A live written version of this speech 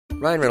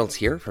Ryan Reynolds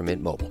here from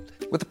Mint Mobile.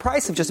 With the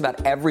price of just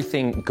about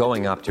everything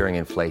going up during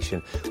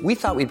inflation, we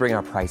thought we'd bring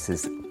our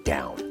prices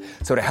down.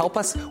 So to help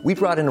us, we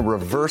brought in a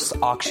reverse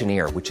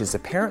auctioneer, which is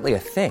apparently a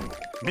thing.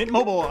 Mint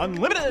Mobile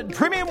Unlimited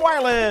Premium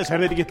Wireless. How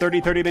to get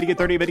 30, 30, bit to get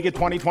 30, bit to get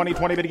 20, 20,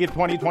 20, bit to get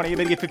 20, 20,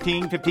 bit to get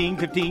 15, 15,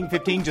 15,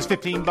 15, just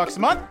 $15 a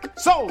month?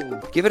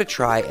 Sold! Give it a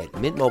try at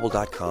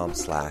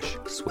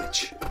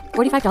mintmobile.com/switch.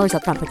 $45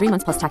 up front for 3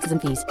 months plus taxes and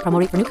fees. Promo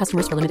rate for new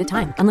customers for limited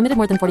time. Unlimited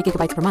more than 40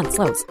 gigabytes per month.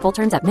 Slows full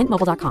terms at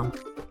mintmobile.com.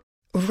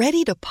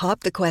 Ready to pop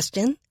the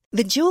question?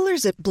 The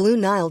jewelers at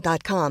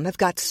BlueNile.com have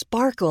got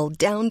sparkle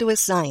down to a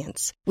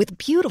science with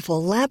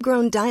beautiful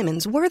lab-grown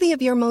diamonds worthy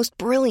of your most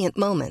brilliant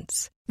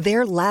moments.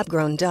 Their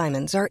lab-grown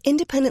diamonds are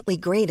independently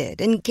graded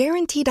and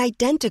guaranteed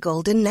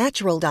identical to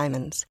natural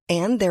diamonds,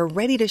 and they're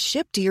ready to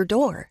ship to your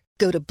door.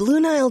 Go to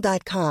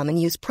BlueNile.com and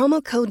use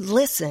promo code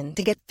LISTEN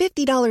to get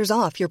 $50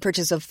 off your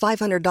purchase of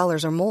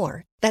 $500 or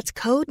more. That's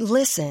code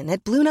LISTEN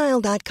at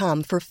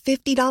BlueNile.com for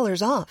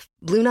 $50 off.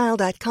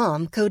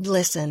 BlueNile.com, code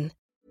LISTEN.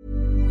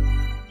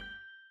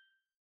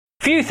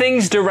 Few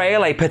things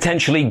derail a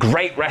potentially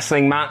great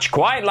wrestling match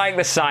quite like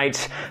the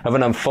sight of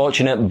an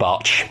unfortunate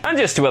botch. And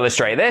just to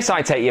illustrate this,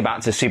 I take you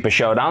back to Super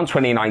Showdown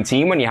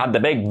 2019 when you had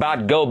the big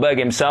bad Goldberg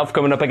himself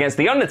coming up against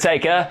The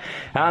Undertaker,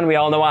 and we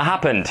all know what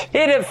happened.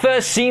 It at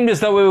first seemed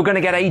as though we were going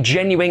to get a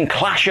genuine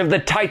clash of the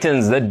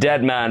titans, the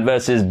Dead Man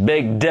versus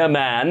Big Da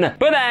Man.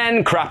 But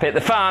then crap hit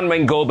the fan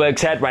when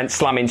Goldberg's head went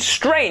slamming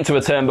straight into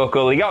a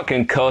turnbuckle, he got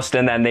concussed,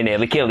 and then they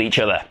nearly killed each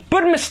other.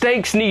 But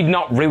mistakes need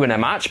not ruin a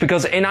match,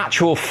 because in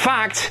actual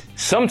fact,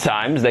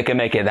 sometimes they can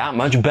make it that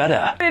much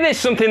better. It is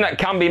something that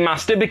can be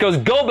mastered because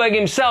Goldberg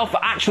himself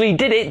actually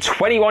did it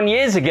 21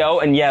 years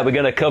ago, and yeah, we're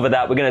going to cover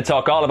that, we're going to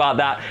talk all about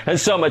that and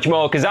so much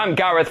more, because I'm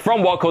Gareth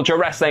from What Culture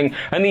Wrestling,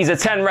 and these are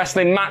 10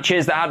 wrestling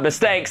matches that had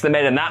mistakes that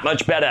made them that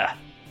much better.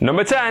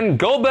 Number 10,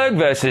 Goldberg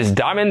vs.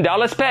 Diamond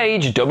Dallas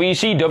Page,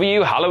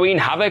 WCW Halloween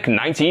Havoc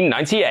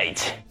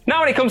 1998.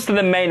 Now when it comes to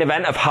the main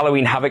event of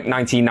Halloween Havoc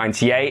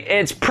 1998,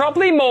 it's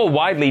probably more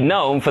widely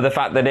known for the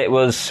fact that it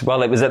was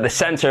at the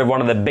center of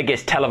one of the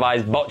biggest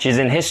televised botches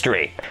in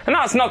history. And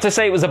that's not to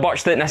say it was a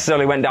botch that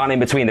necessarily went down in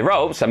between the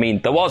ropes. I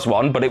mean, there was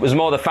one, but it was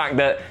more the fact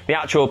that the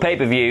actual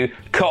pay-per-view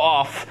cut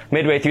off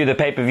midway through the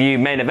pay-per-view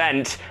main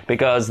event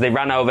because they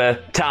ran over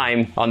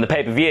time on the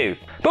pay-per-view.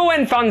 But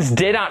when fans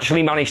did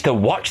actually manage to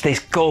watch this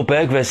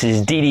Goldberg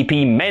vs.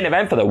 DDP main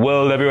event for the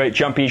World Heavyweight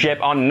Championship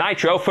on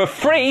Nitro for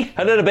free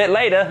a little bit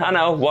later, I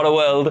know, what a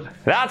world,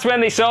 that's when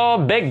they saw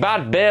Big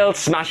Bad Bill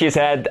smash his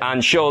head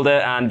and shoulder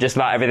and just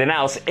about everything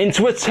else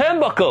into a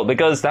turnbuckle,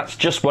 because that's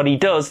just what he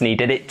does, and he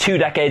did it 2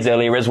 decades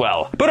earlier as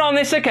well. But on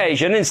this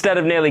occasion, instead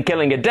of nearly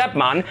killing a dead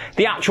man,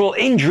 the actual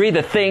injury,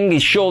 the thing,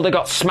 his shoulder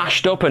got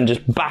smashed up and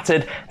just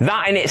battered,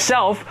 that in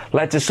itself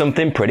led to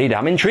something pretty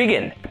damn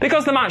intriguing.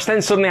 Because the match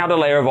then suddenly had a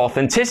layer of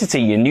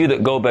authenticity. You knew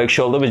that Goldberg's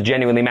shoulder was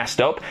genuinely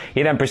messed up.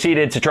 He then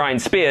proceeded to try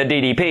and spear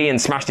DDP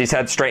and smashed his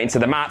head straight into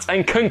the mat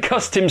and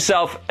concussed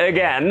himself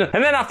again.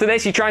 And then after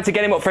this, he tried to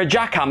get him up for a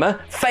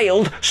jackhammer,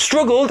 failed,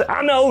 struggled,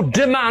 I know,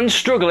 demand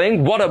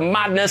struggling, what a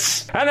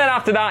madness. And then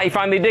after that, he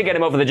finally did get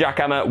him up for the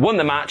jackhammer, won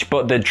the match,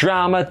 but the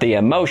drama, the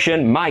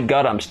emotion, my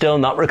god, I'm still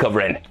not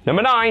recovering.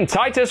 Number 9,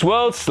 Titus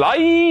World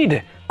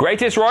Slide,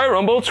 Greatest Royal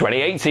Rumble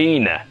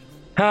 2018.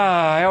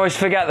 I always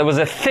forget there was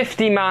a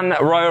 50-man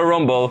Royal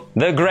Rumble,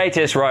 the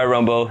greatest Royal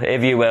Rumble,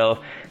 if you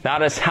will,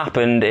 that has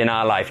happened in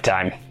our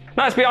lifetime.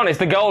 Now, let's be honest,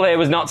 the goal here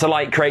was not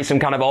to create some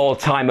kind of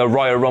all-timer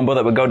Royal Rumble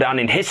that would go down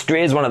in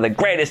history as one of the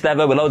greatest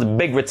ever with loads of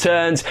big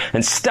returns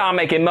and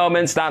star-making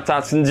moments.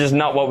 That's just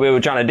not what we were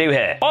trying to do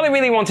here. All they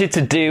really wanted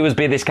to do was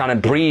be this kind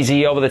of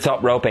breezy,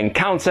 over-the-top rope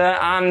encounter,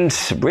 and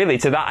really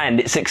to that end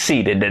it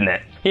succeeded, didn't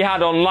it? You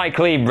had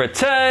unlikely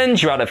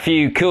returns, you had a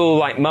few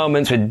cool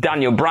moments with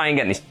Daniel Bryan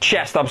getting his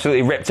chest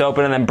absolutely ripped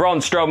open, and then Braun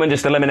Strowman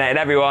just eliminated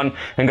everyone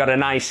and got a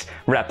nice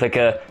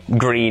replica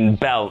green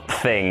belt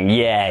thing.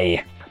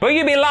 Yay. But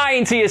you'd be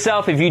lying to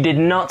yourself if you did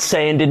not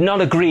say and did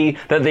not agree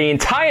that the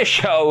entire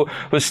show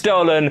was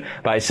stolen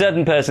by a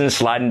certain person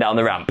sliding down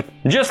the ramp.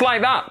 Just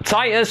like that,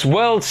 Titus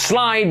World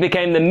Slide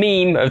became the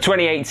meme of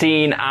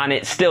 2018, and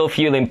it's still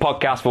fueling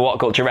podcasts for What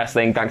Culture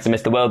Wrestling thanks to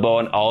Mr.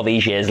 Worldborn all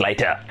these years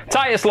later.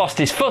 Titus lost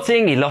his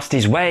footing, he lost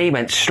his way,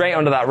 went straight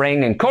under that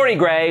ring, and Corey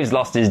Graves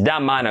lost his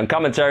damn mind on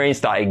commentary and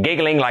started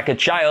giggling like a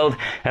child,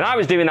 and I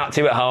was doing that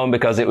too at home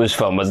because it was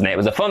fun, wasn't it? It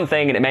was a fun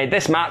thing, and it made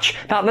this match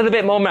that little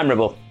bit more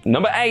memorable.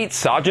 Number 8,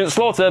 Sergeant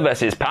Slaughter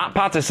versus Pat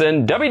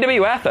Patterson,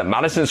 WWF at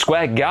Madison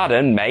Square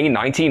Garden, May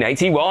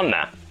 1981.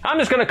 I'm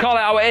just going to call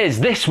it how it is.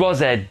 This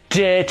was a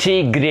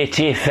dirty,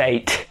 gritty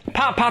fight.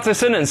 Pat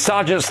Patterson and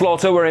Sergeant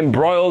Slaughter were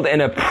embroiled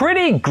in a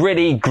pretty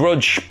gritty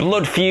grudge,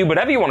 blood feud,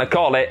 whatever you want to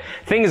call it.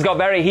 Things got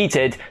very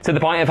heated to the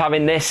point of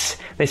having this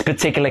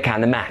particular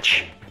kind of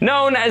match.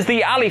 Known as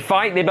the alley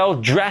fight, they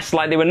both dressed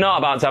like they were not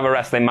about to have a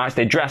wrestling match.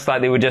 They dressed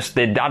like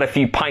they'd had a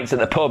few pints at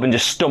the pub and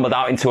just stumbled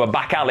out into a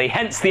back alley,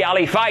 hence the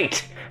alley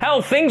fight.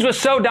 Hell, things were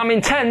so damn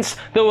intense,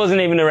 there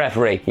wasn't even a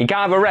referee. You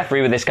can't have a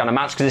referee with this kind of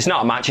match because it's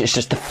not a match, it's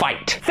just a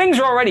fight. Things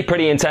were already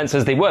pretty intense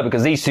as they were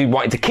because these two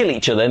wanted to kill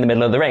each other in the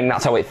middle of the ring,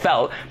 that's how it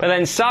felt. But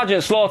then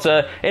Sergeant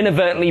Slaughter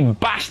inadvertently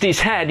bashed his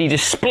head, he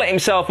just split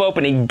himself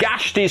open, he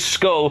gashed his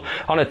skull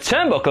on a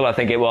turnbuckle, I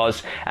think it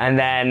was, and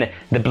then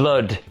the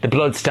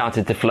blood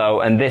started to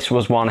flow, and this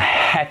was one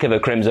heck of a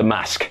Crimson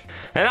Mask.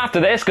 And after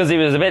this, because he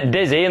was a bit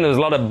dizzy and there was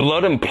a lot of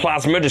blood and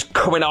plasma just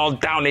coming all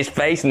down his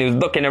face and he was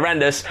looking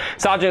horrendous,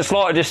 Sergeant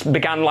Slaughter just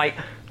began,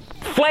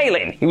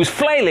 flailing. He was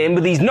flailing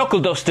with these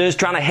knuckle dusters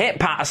trying to hit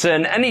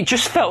Patterson, and it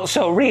just felt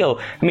so real.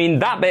 I mean,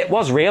 that bit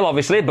was real,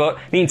 obviously, but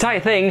the entire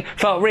thing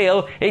felt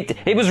real.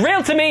 It was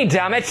real to me,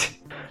 damn it!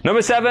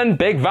 Number 7,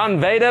 Big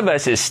Van Vader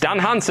versus Stan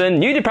Hansen,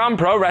 New Japan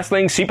Pro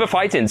Wrestling Super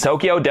Fight in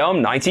Tokyo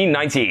Dome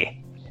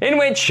 1990, in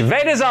which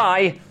Vader's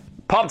eye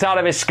popped out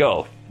of his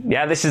skull.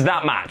 Yeah, this is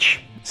that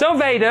match. So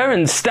Vader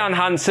and Stan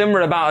Hansen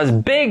were about as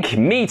big,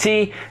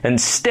 meaty, and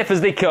stiff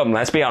as they come,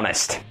 let's be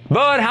honest.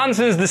 But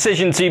Hansen's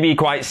decision to be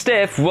quite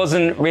stiff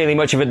wasn't really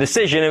much of a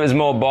decision, it was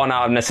more born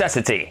out of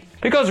necessity.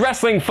 Because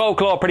wrestling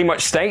folklore pretty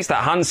much states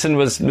that Hansen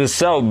was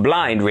so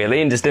blind,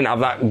 really, and just didn't have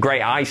that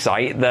great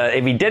eyesight, that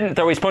if he didn't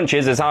throw his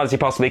punches as hard as he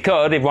possibly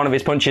could, if one of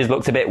his punches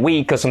looked a bit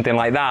weak or something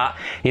like that,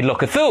 he'd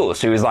look a fool.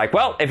 So he was like,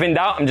 well, if in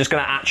doubt, I'm just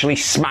going to actually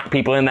smack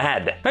people in the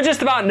head. And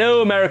just about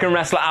no American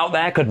wrestler out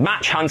there could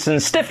match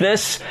Hansen's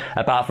stiffness,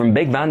 apart from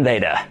Big Van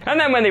Vader. And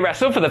then when they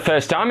wrestled for the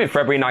first time in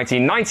February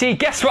 1990,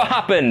 guess what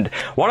happened?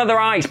 One of their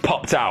eyes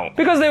popped out.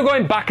 Because they were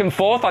going back and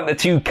forth like the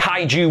two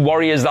kaiju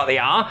warriors that they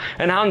are,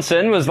 and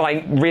Hansen was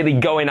really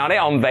going at it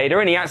on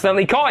Vader, and he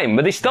accidentally caught him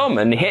with his thumb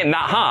and hit him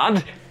that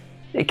hard,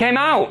 it came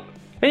out.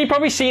 And you've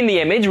probably seen the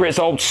image where it's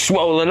all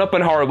swollen up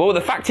and horrible.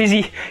 The fact is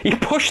he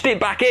pushed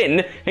it back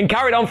in and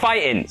carried on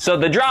fighting. So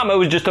the drama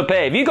was just up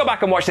here. If you go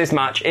back and watch this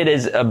match, it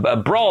is a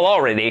brawl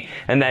already.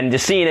 And then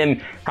just seeing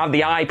him have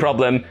the eye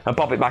problem and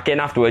pop it back in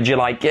afterwards, you're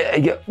like,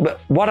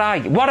 what are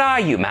you? What are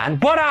you,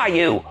 man? What are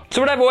you? So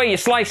whatever way you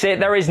slice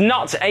it, there is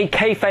not a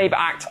kayfabe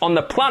act on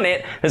the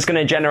planet that's going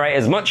to generate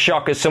as much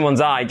shock as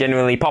someone's eye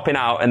genuinely popping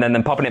out and then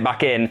them popping it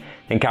back in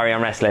and carry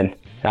on wrestling.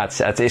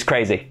 It's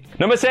crazy.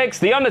 Number 6,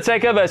 The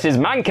Undertaker versus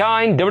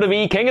Mankind,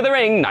 WWE King of the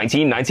Ring,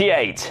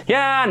 1998.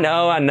 Yeah,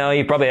 I know,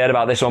 you've probably heard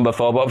about this one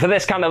before, but for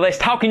this kind of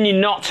list, how can you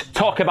not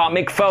talk about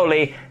Mick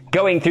Foley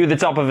going through the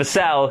top of a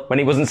cell when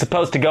he wasn't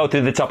supposed to go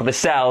through the top of the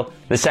cell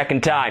the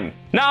second time?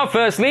 Now,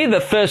 firstly, the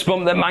first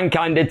bump that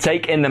Mankind did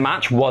take in the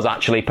match was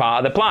actually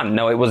part of the plan.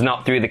 No, it was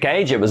not through the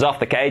cage, it was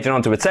off the cage and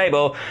onto a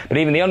table, but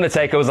even The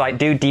Undertaker was like,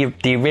 dude, do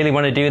you really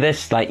want to do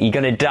this? You're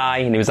gonna die?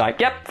 And he was like,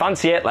 yep,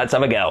 fancy it, let's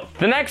have a go.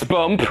 The next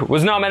bump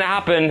was not meant to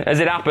happen as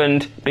it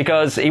happened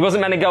because he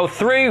wasn't meant to go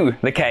through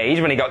the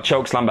cage when he got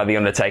chokeslammed by The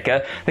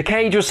Undertaker. The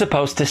cage was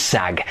supposed to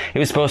sag. It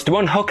was supposed to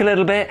unhook a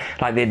little bit,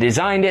 like they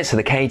designed it, so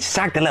the cage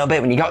sagged a little bit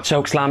when you got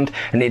chokeslammed,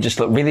 and it just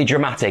looked really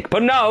dramatic.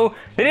 But no,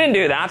 they didn't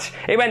do that.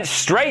 It went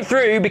straight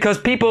through because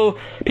people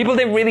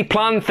didn't really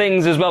plan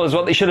things as well as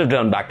what they should have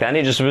done back then.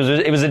 It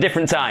was a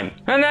different time.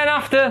 And then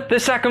after the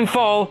second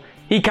fall,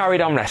 he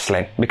carried on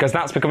wrestling, because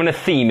that's becoming a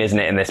theme, isn't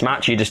it, in this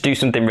match? You just do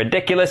something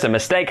ridiculous, a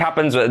mistake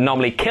happens that would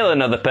normally kill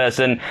another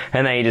person,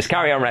 and then you just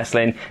carry on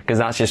wrestling, because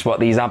that's just what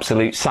these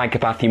absolute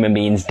psychopath human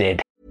beings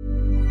did.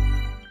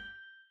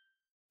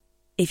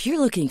 If you're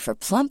looking for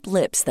plump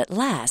lips that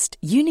last,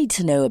 you need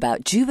to know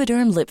about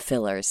Juvederm lip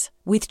fillers.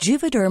 With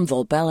Juvederm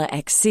Volbella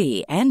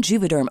XC and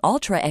Juvederm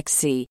Ultra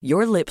XC,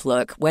 your lip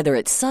look, whether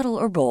it's subtle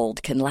or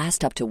bold, can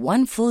last up to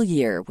 1 full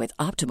year with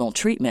optimal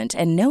treatment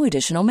and no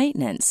additional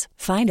maintenance.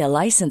 Find a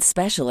licensed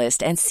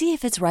specialist and see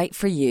if it's right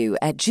for you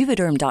at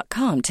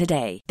Juvederm.com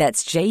today.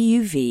 That's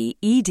JUVEDERM.com.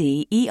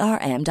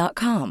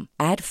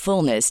 Add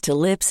fullness to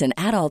lips in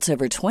adults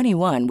over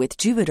 21 with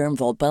Juvederm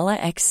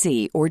Volbella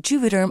XC or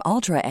Juvederm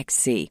Ultra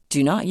XC.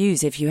 Do not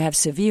use if you have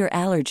severe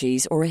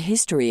allergies or a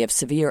history of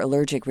severe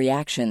allergic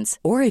reactions,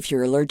 or if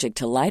you're allergic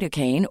to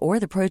lidocaine or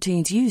the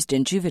proteins used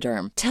in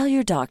Juvederm. Tell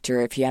your doctor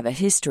if you have a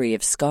history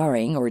of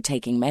scarring or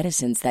taking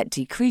medicines that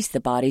decrease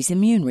the body's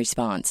immune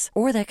response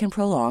or that can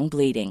prolong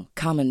bleeding.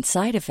 Common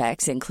side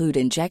effects include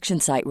injection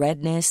site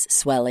redness,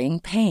 swelling,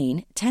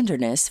 pain,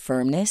 tenderness,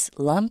 firmness,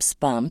 lumps,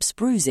 bumps,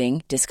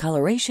 bruising,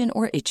 discoloration,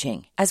 or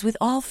itching. As with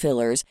all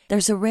fillers,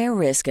 there's a rare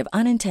risk of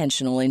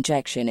unintentional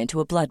injection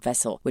into a blood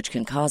vessel, which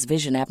can cause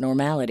vision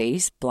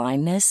abnormalities,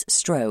 blindness,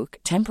 stroke,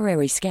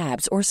 temporary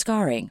scabs, or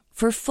scarring.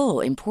 For full,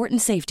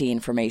 important safety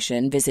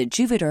information, visit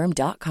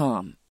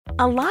Juvederm.com.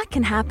 A lot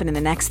can happen in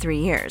the next 3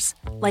 years.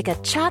 Like a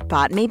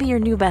chatbot may be your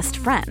new best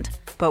friend.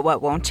 But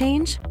what won't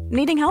change?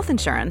 Needing health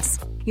insurance.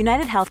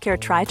 United Healthcare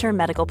Tri-Term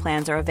Medical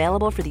Plans are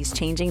available for these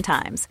changing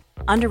times.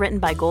 Underwritten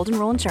by Golden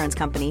Rule Insurance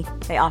Company,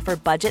 they offer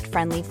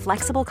budget-friendly,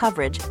 flexible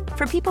coverage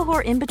for people who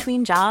are in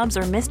between jobs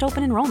or missed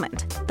open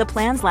enrollment. The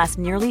plans last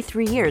nearly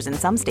 3 years in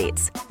some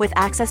states, with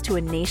access to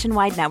a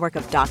nationwide network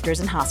of doctors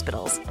and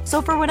hospitals.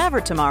 So for whatever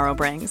tomorrow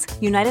brings,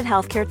 United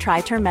Healthcare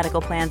Tri-Term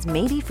Medical Plans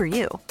may be for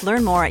you.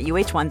 Learn more at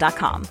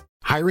UH1.com.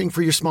 Hiring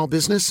for your small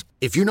business?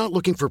 If you're not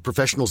looking for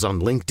professionals on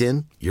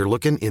LinkedIn, you're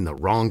looking in the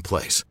wrong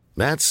place.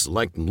 That's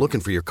like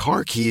looking for your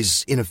car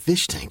keys in a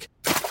fish tank.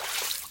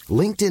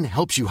 LinkedIn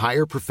helps you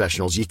hire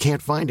professionals you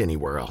can't find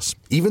anywhere else,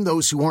 even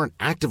those who aren't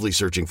actively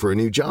searching for a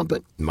new job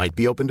but might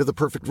be open to the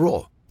perfect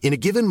role. In a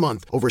given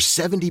month, over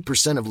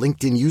 70% of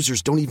LinkedIn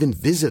users don't even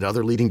visit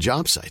other leading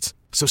job sites.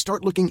 So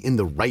start looking in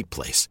the right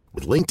place.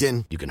 With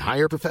LinkedIn, you can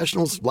hire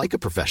professionals like a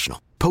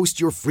professional. Post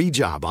your free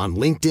job on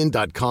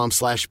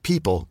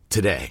linkedin.com/people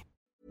today.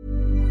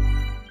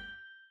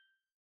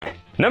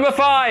 Number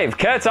 5,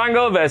 Kurt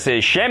Angle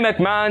versus Shane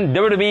McMahon,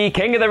 WWE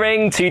King of the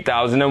Ring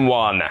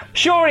 2001.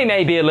 Sure, he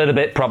may be a little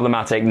bit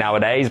problematic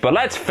nowadays, but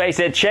let's face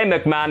it, Shane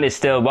McMahon is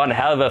still one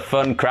hell of a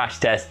fun crash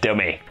test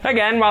dummy.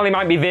 Again, while he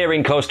might be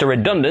veering close to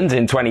redundant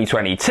in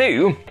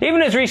 2022,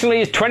 even as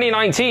recently as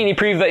 2019 he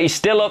proved that he's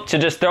still up to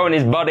just throwing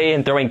his body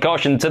and throwing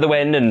caution to the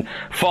wind and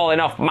falling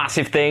off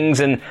massive things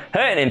and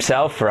hurting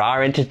himself for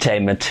our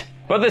entertainment.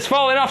 But there's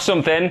falling off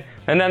something,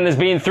 and then there's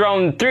being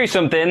thrown through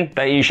something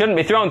that you shouldn't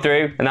be thrown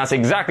through, and that's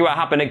exactly what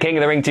happened at King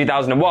of the Ring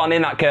 2001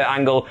 in that Kurt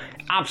Angle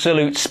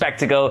absolute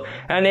spectacle,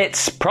 and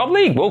it's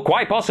probably, well,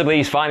 quite possibly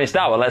his finest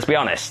hour, let's be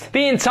honest.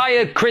 The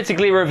entire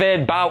critically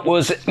revered bout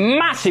was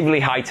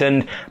massively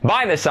heightened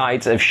by the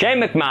sight of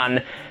Shane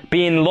McMahon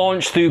being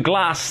launched through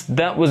glass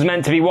that was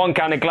meant to be one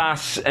kind of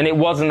glass, and it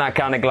wasn't that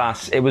kind of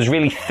glass. It was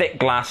really thick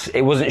glass.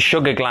 It wasn't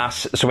sugar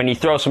glass, so when you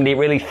throw somebody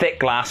really thick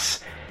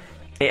glass,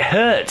 it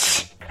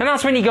hurts. And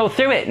that's when you go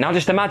through it. Now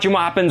just imagine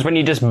what happens when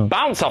you just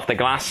bounce off the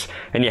glass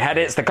and your head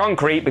hits the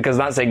concrete, because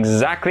that's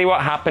exactly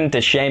what happened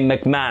to Shane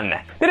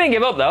McMahon. They didn't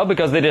give up though,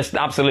 because they're just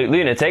absolute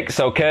lunatics,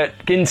 so Kurt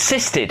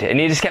insisted and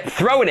he just kept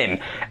throwing him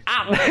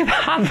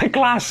at the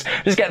glass.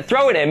 Just kept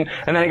throwing him,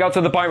 and then he got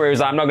to the point where he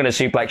was like, I'm not going to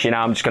suplex you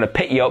now, I'm just going to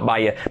pick you up by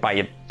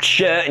your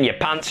shirt and your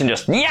pants and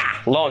just,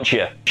 launch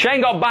you.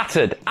 Shane got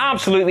battered,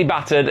 absolutely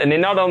battered, and it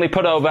not only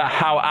put over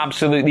how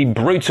absolutely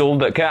brutal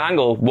that Kurt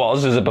Angle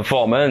was as a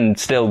performer, and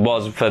still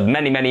was for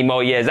many, many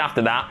more years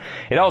after that,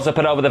 it also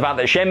put over the fact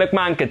that Shane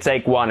McMahon could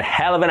take one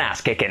hell of an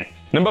ass kicking.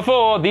 Number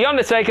 4, The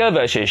Undertaker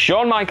versus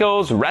Shawn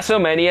Michaels,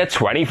 WrestleMania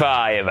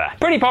 25.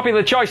 Pretty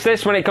popular choice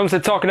this when it comes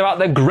to talking about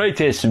the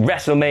greatest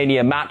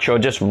WrestleMania match or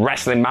just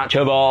wrestling match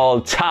of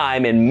all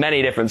time in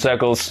many different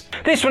circles.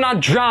 This one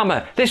had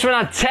drama, this one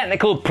had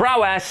technical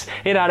prowess,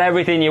 it had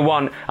everything you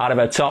want out of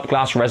a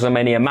top-class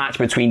WrestleMania match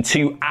between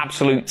two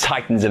absolute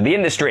titans of the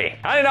industry.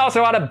 And it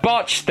also had a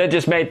botch that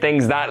just made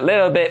things that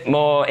little bit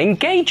more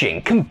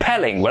engaging,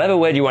 compelling, whatever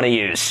word you want to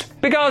use.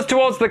 Because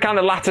towards the kind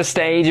of latter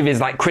stage of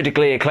his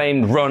critically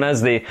acclaimed run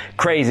as the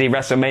crazy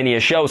WrestleMania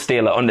show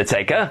stealer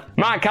Undertaker,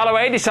 Mark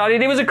Calaway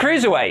decided he was a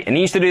cruiserweight, and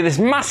he used to do this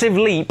massive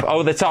leap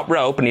over the top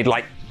rope, and he'd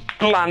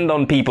land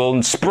on people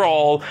and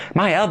sprawl.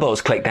 My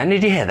elbows clicked then,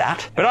 did you hear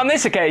that? But on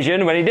this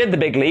occasion, when he did the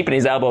big leap and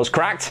his elbows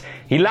cracked,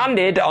 he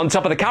landed on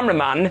top of the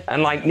cameraman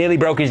and nearly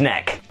broke his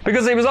neck.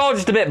 Because it was all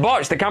just a bit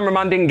botched. The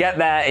cameraman didn't get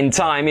there in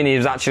time, and he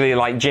was actually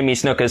Jimmy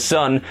Snuka's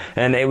son,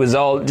 and it was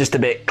all just a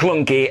bit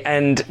clunky,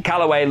 and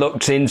Calaway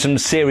looked in some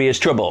serious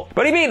trouble.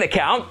 But he beat the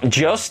count,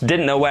 just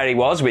didn't know where he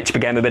was, which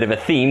became a bit of a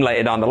theme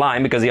later down the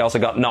line, because he also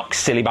got knocked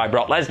silly by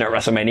Brock Lesnar at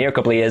WrestleMania a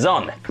couple of years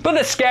on. But the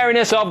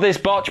scariness of this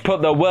botch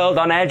put the world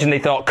on edge, and they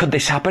thought, could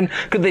this happen?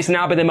 Could this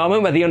now be the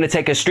moment where the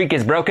Undertaker's streak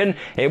is broken?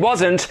 It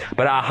wasn't,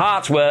 but our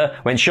hearts were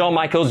when Shawn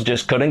Michaels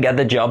just couldn't get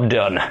the job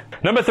done.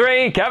 Number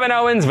 3, Kevin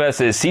Owens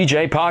versus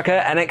CJ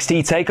Parker,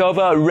 NXT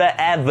TakeOver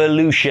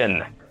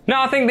Revolution.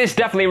 Now, I think this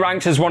definitely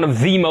ranks as one of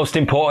the most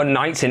important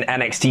nights in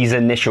NXT's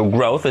initial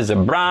growth as a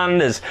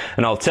brand, as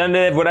an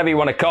alternative, whatever you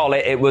want to call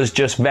it. It was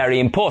just very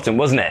important,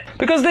 wasn't it?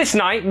 Because this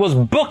night was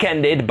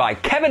bookended by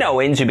Kevin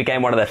Owens, who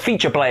became one of the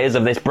feature players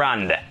of this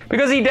brand.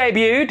 Because he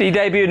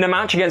debuted in a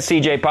match against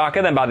CJ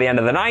Parker, then by the end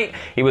of the night,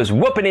 he was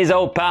whooping his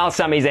old pal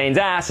Sami Zayn's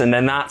ass, and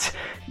then that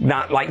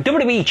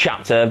WWE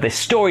chapter of this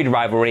storied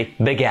rivalry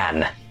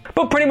began.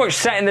 But pretty much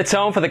setting the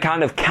tone for the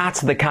kind of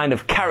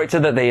character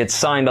that they had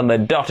signed on the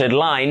dotted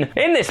line.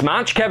 In this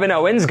match, Kevin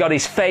Owens got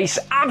his face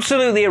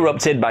absolutely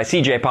erupted by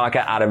CJ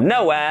Parker out of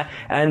nowhere,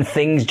 and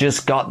things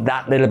just got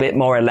that little bit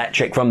more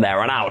electric from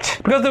there on out.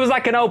 Because there was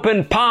an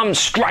open palm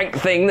strike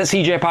thing that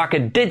CJ Parker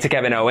did to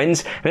Kevin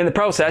Owens, and in the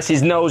process,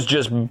 his nose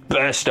just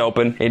burst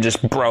open. It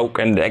just broke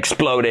and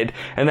exploded.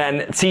 And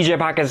then CJ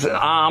Parker's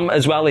arm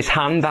as well, his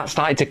hand, that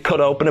started to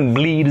cut open and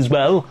bleed as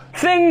well.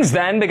 Things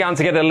then began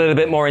to get a little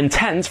bit more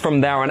intense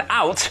from there on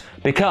out,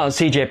 because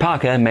CJ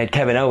Parker made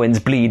Kevin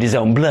Owens bleed his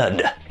own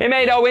blood. It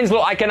made Owens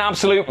look like an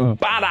absolute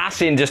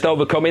badass in just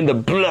overcoming the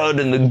blood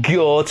and the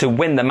gore to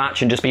win the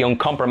match and just be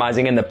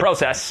uncompromising in the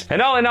process.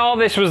 And all in all,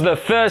 this was the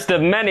first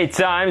of many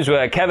times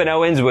where Kevin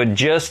Owens would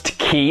just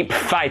keep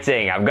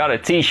fighting. I've got a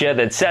t-shirt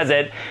that says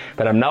it,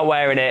 but I'm not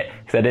wearing it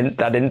because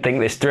I didn't think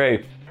this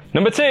through.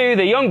 Number 2,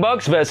 the Young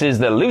Bucks versus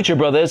the Lucha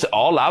Brothers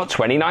All Out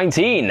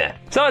 2019.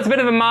 So it's a bit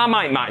of a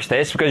Marmite match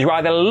this, because you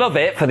either love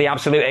it for the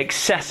absolute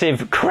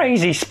excessive,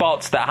 crazy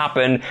spots that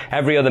happen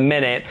every other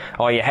minute,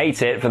 or you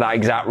hate it for that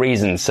exact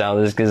reason.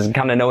 So there's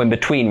kind of no in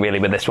between really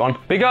with this one.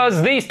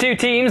 Because these two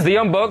teams, the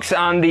Young Bucks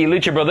and the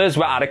Lucha Brothers,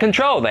 were out of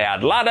control. They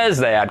had ladders,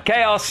 they had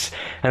chaos,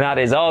 and that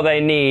is all they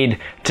need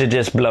to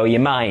just blow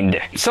your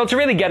mind. So to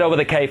really get over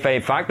the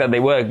kayfabe fact that they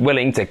were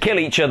willing to kill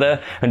each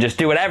other and just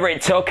do whatever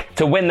it took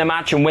to win the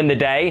match and win the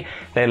day, Ray,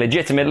 they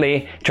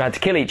legitimately tried to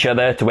kill each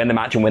other to win the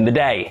match and win the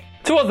day.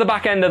 Towards the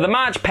back end of the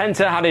match,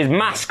 Penta had his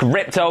mask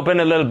ripped open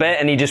a little bit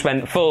and he just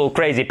went full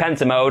crazy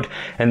Penta mode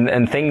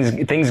and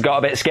things got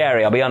a bit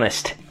scary, I'll be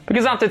honest.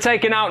 Because after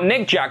taking out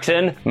Nick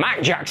Jackson,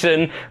 Mac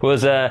Jackson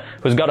was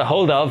got a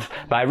hold of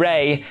by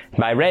Ray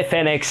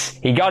Phoenix.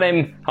 He got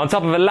him on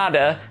top of a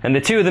ladder and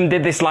the two of them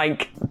did this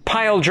like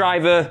pile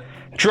driver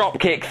drop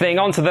kick thing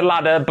onto the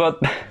ladder,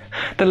 but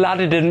the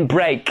ladder didn't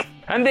break.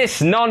 And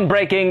this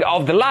non-breaking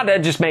of the ladder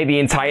just made the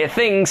entire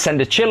thing send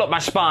a chill up my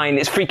spine.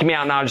 It's freaking me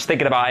out now just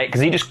thinking about it,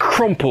 because he just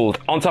crumpled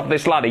on top of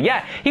this ladder.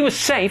 Yeah, he was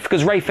safe,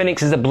 because Ray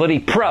Phoenix is a bloody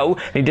pro,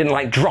 and he didn't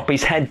like drop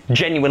his head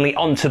genuinely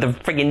onto the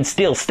friggin'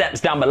 steel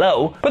steps down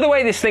below. But the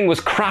way this thing was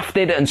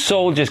crafted and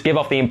sold just give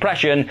off the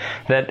impression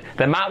that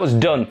the match was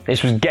done.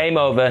 This was game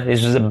over.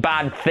 This was a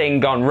bad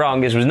thing gone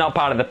wrong. This was not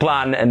part of the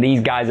plan, and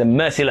these guys are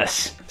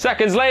merciless.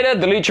 Seconds later,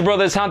 the Lucha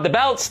Brothers had the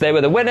belts. They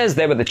were the winners.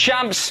 They were the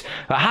champs.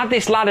 But had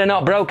this ladder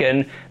not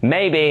broken,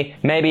 maybe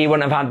you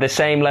wouldn't have had the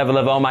same level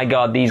of, oh my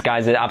god, these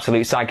guys are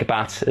absolute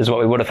psychopaths, as what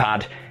we would have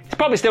had. It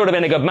probably still would have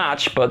been a good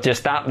match, but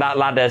just that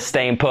ladder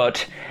staying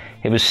put,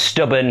 it was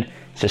stubborn.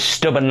 It's a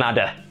stubborn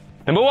ladder.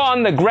 Number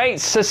 1, the Great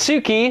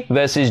Sasuke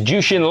versus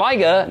Jushin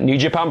Liger, New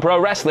Japan Pro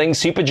Wrestling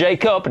Super J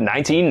Cup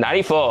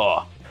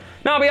 1994.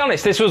 Now, I'll be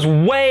honest, this was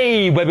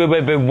way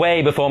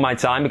before my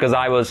time, because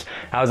I was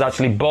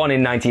actually born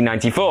in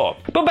 1994.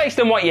 But based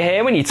on what you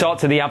hear when you talk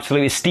to the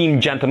absolute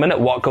esteemed gentlemen at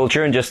What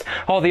Culture and just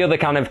all the other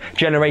kind of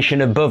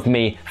generation above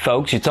me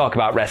folks who talk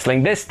about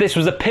wrestling, this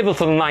was a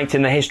pivotal night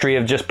in the history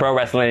of just pro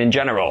wrestling in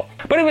general.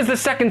 But it was the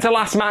second to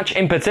last match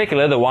in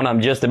particular, the one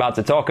I'm just about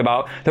to talk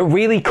about, that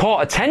really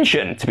caught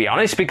attention, to be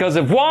honest, because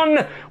of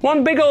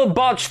one big old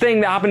botch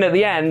thing that happened at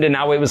the end and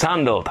how it was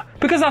handled.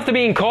 Because after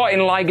being caught in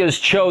Liger's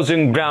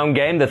chosen ground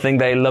game, the thing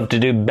they love to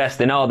do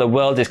best in all the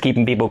world, just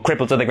keeping people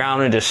crippled to the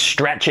ground and just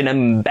stretching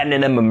them,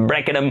 bending them and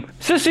breaking them,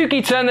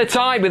 Sasuke turned the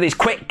tide with his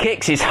quick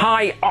kicks, his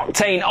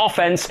high-octane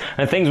offense,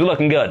 and things were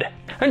looking good.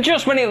 And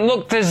just when it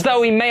looked as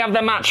though he may have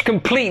the match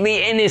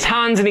completely in his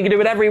hands and he could do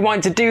whatever he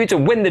wanted to do to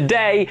win the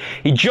day,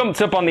 he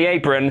jumped up on the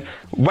apron,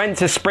 went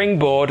to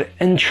springboard,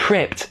 and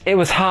tripped. It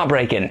was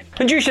heartbreaking.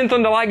 And Jushin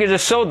Thunder Liger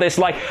just sold this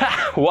like,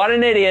 ha, what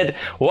an idiot,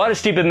 what a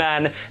stupid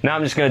man, now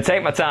I'm just going to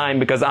take my time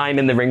because I'm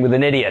in the ring with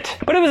an idiot.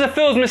 But it was a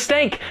fool's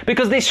mistake,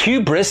 because this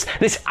hubris,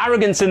 this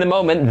arrogance in the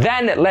moment,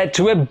 then led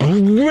to a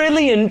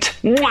brilliant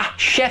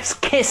chef's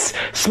kiss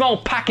small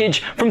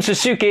package from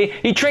Sasuke.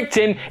 He tricked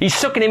him, he's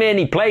sucking him in,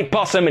 he played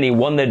possum, and he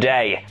won the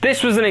day.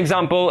 This was an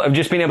example of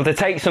just being able to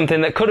take something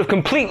that could have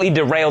completely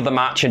derailed the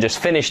match and just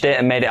finished it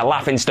and made it a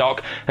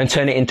laughingstock and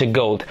turn it into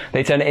gold.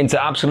 They turn it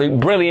into absolute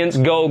brilliance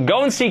gold.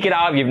 Go and seek it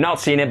out if you've not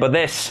seen it, but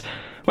this,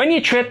 when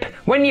you trip,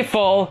 when you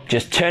fall,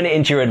 just turn it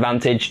into your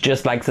advantage,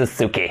 just like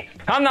Sasuke.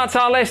 And that's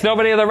our list of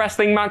any other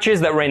wrestling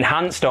matches that were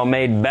enhanced or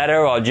made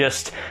better or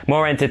just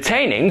more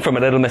entertaining from a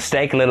little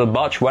mistake, a little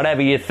botch,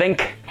 whatever you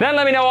think. Then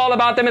let me know all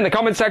about them in the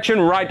comment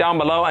section right down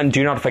below, and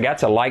do not forget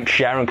to like,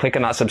 share and click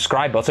on that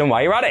subscribe button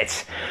while you're at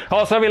it.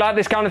 Also, if you like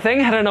this kind of thing,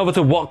 head on over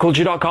to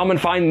whatculture.com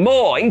and find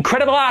more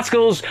incredible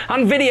articles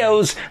and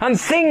videos and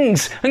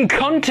things and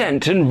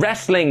content and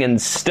wrestling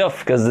and stuff,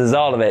 because there's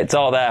all of it. It's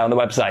all there on the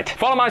website.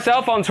 Follow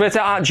myself on Twitter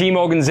at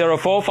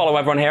gmorgan04. Follow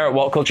everyone here at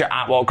What Culture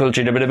at What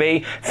Culture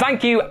WWE.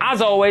 Thank you,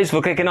 as always,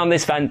 for clicking on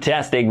this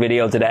fantastic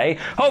video today.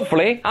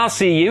 Hopefully, I'll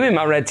see you in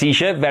my red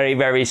t-shirt very,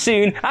 very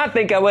soon. I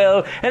think I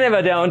will, and if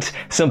I don't,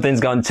 something's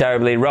gone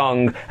terribly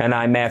wrong, and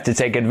I may have to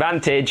take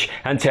advantage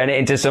and turn it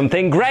into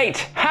something great.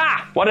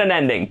 Ha! What an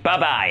ending.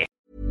 Bye-bye.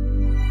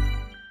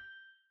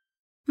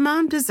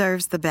 Mom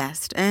deserves the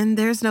best, and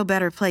there's no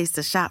better place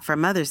to shop for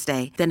Mother's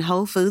Day than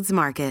Whole Foods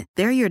Market.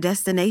 They're your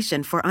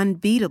destination for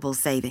unbeatable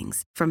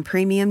savings, from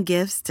premium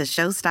gifts to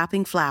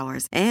show-stopping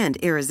flowers and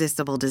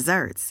irresistible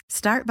desserts.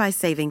 Start by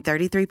saving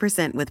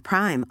 33% with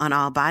Prime on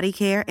all body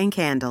care and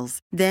candles.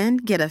 Then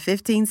get a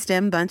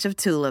 15-stem bunch of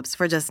tulips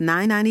for just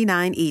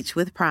 $9.99 each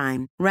with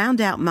Prime.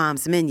 Round out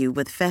Mom's menu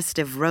with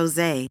festive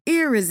rosé,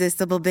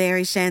 irresistible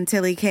berry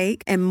chantilly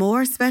cake, and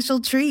more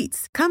special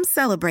treats. Come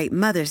celebrate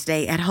Mother's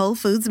Day at Whole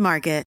Foods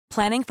Market.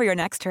 Planning for your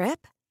next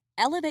trip?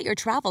 Elevate your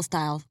travel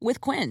style with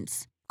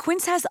Quince.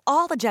 Quince has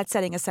all the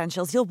jet-setting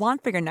essentials you'll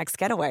want for your next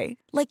getaway,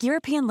 like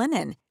European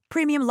linen,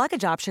 premium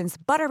luggage options,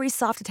 buttery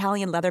soft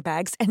Italian leather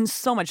bags, and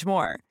so much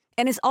more.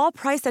 And is all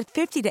priced at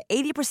 50 to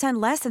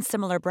 80% less than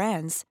similar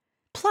brands.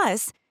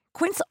 Plus,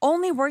 Quince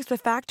only works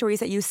with factories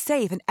that use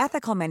safe and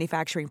ethical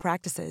manufacturing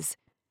practices.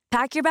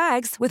 Pack your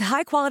bags with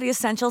high-quality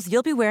essentials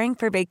you'll be wearing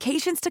for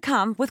vacations to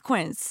come with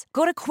Quince.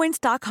 Go to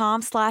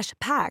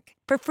quince.com/pack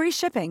for free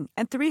shipping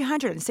and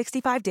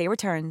 365-day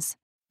returns.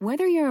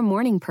 Whether you're a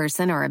morning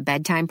person or a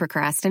bedtime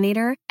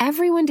procrastinator,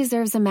 everyone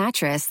deserves a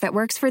mattress that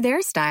works for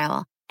their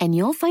style. And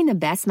you'll find the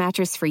best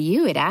mattress for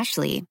you at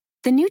Ashley.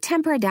 The new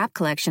Tempur-Adapt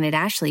collection at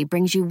Ashley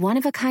brings you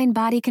one-of-a-kind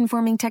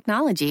body-conforming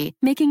technology,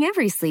 making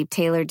every sleep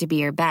tailored to be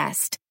your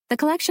best. The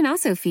collection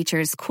also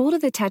features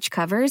cool-to-the-touch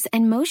covers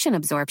and motion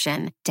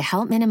absorption to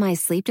help minimize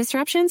sleep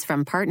disruptions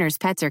from partners,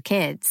 pets, or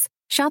kids.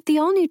 Shop the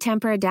all-new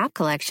Tempur-Adapt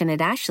collection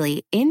at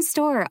Ashley,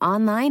 in-store or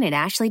online at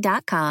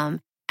ashley.com.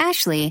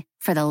 Ashley,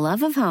 for the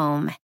love of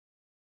home.